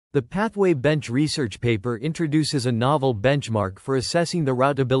The PathwayBench research paper introduces a novel benchmark for assessing the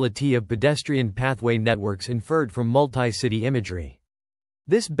routability of pedestrian pathway networks inferred from multi-city imagery.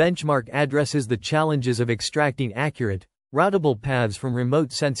 This benchmark addresses the challenges of extracting accurate, routable paths from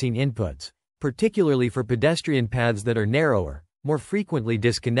remote sensing inputs, particularly for pedestrian paths that are narrower, more frequently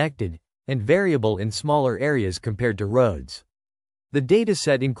disconnected, and variable in smaller areas compared to roads. The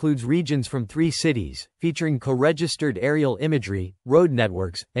dataset includes regions from 3 cities, featuring co-registered aerial imagery, road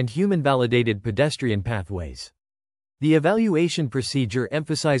networks, and human-validated pedestrian pathways. The evaluation procedure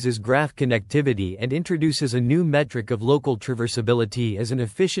emphasizes graph connectivity and introduces a new metric of local traversability as an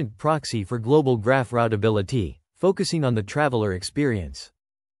efficient proxy for global graph routability, focusing on the traveler experience.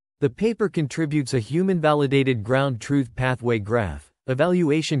 The paper contributes a human-validated ground truth pathway graph,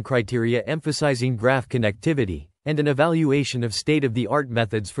 evaluation criteria emphasizing graph connectivity, and an evaluation of state-of-the-art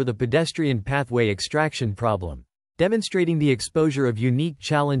methods for the pedestrian pathway extraction problem, demonstrating the exposure of unique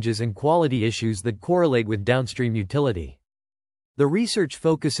challenges and quality issues that correlate with downstream utility. The research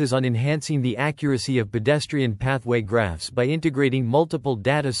focuses on enhancing the accuracy of pedestrian pathway graphs by integrating multiple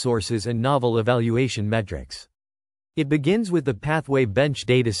data sources and novel evaluation metrics. It begins with the PathwayBench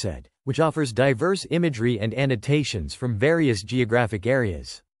dataset, which offers diverse imagery and annotations from various geographic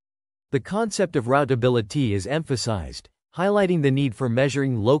areas. The concept of routability is emphasized, highlighting the need for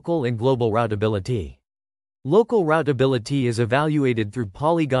measuring local and global routability. Local routability is evaluated through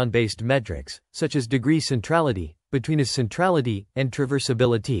polygon-based metrics, such as degree centrality, betweenus centrality, and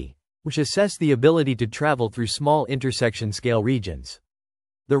traversability, which assess the ability to travel through small intersection-scale regions.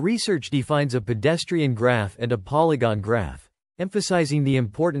 The research defines a pedestrian graph and a polygon graph, emphasizing the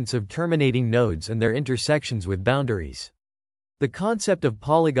importance of terminating nodes and their intersections with boundaries. The concept of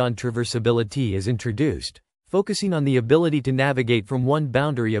polygon traversability is introduced, focusing on the ability to navigate from one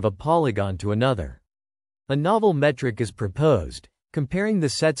boundary of a polygon to another. A novel metric is proposed, comparing the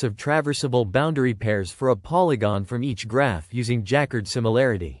sets of traversable boundary pairs for a polygon from each graph using Jacquard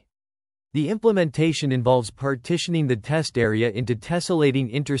similarity. The implementation involves partitioning the test area into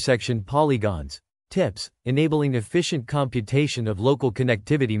tessellating intersection polygons, TIPs, enabling efficient computation of local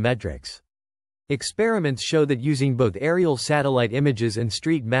connectivity metrics. Experiments show that using both aerial satellite images and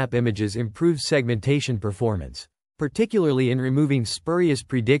street map images improves segmentation performance, particularly in removing spurious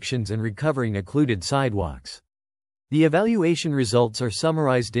predictions and recovering occluded sidewalks. The evaluation results are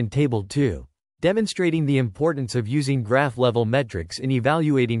summarized in Table 2, demonstrating the importance of using graph-level metrics in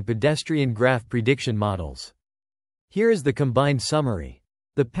evaluating pedestrian graph prediction models. Here is the combined summary.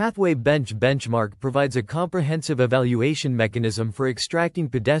 The PathwayBench benchmark provides a comprehensive evaluation mechanism for extracting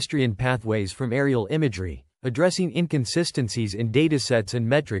pedestrian pathways from aerial imagery, addressing inconsistencies in datasets and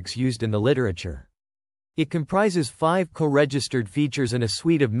metrics used in the literature. It comprises 5 co-registered features and a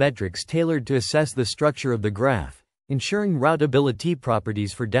suite of metrics tailored to assess the structure of the graph, ensuring routability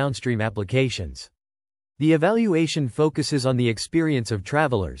properties for downstream applications. The evaluation focuses on the experience of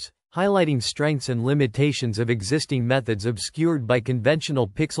travelers, highlighting strengths and limitations of existing methods obscured by conventional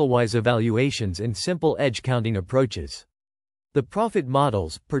pixel-wise evaluations and simple edge-counting approaches. The profit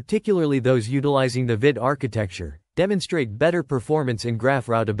models, particularly those utilizing the VID architecture, demonstrate better performance in graph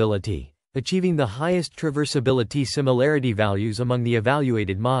routability, achieving the highest traversability similarity values among the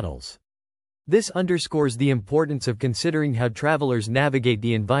evaluated models. This underscores the importance of considering how travelers navigate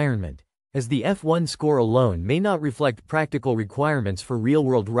the environment, as the F1 score alone may not reflect practical requirements for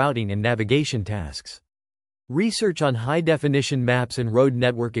real-world routing and navigation tasks. Research on high-definition maps and road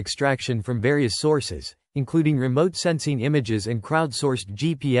network extraction from various sources, including remote sensing images and crowdsourced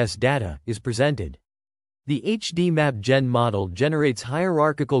GPS data, is presented. The HD Map Gen model generates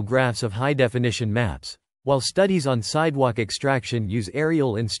hierarchical graphs of high-definition maps, while studies on sidewalk extraction use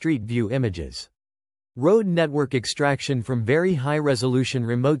aerial and street view images. Road network extraction from very high-resolution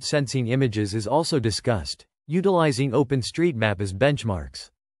remote sensing images is also discussed, utilizing OpenStreetMap as benchmarks.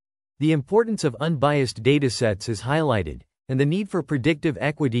 The importance of unbiased datasets is highlighted, and the need for predictive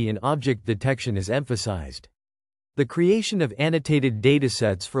equity in object detection is emphasized. The creation of annotated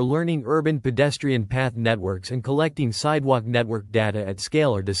datasets for learning urban pedestrian path networks and collecting sidewalk network data at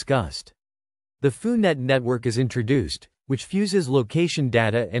scale are discussed. The FUNet network is introduced, which fuses location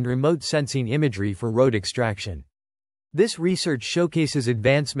data and remote sensing imagery for road extraction. This research showcases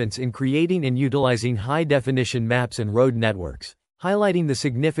advancements in creating and utilizing high-definition maps and road networks, highlighting the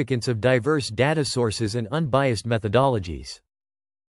significance of diverse data sources and unbiased methodologies.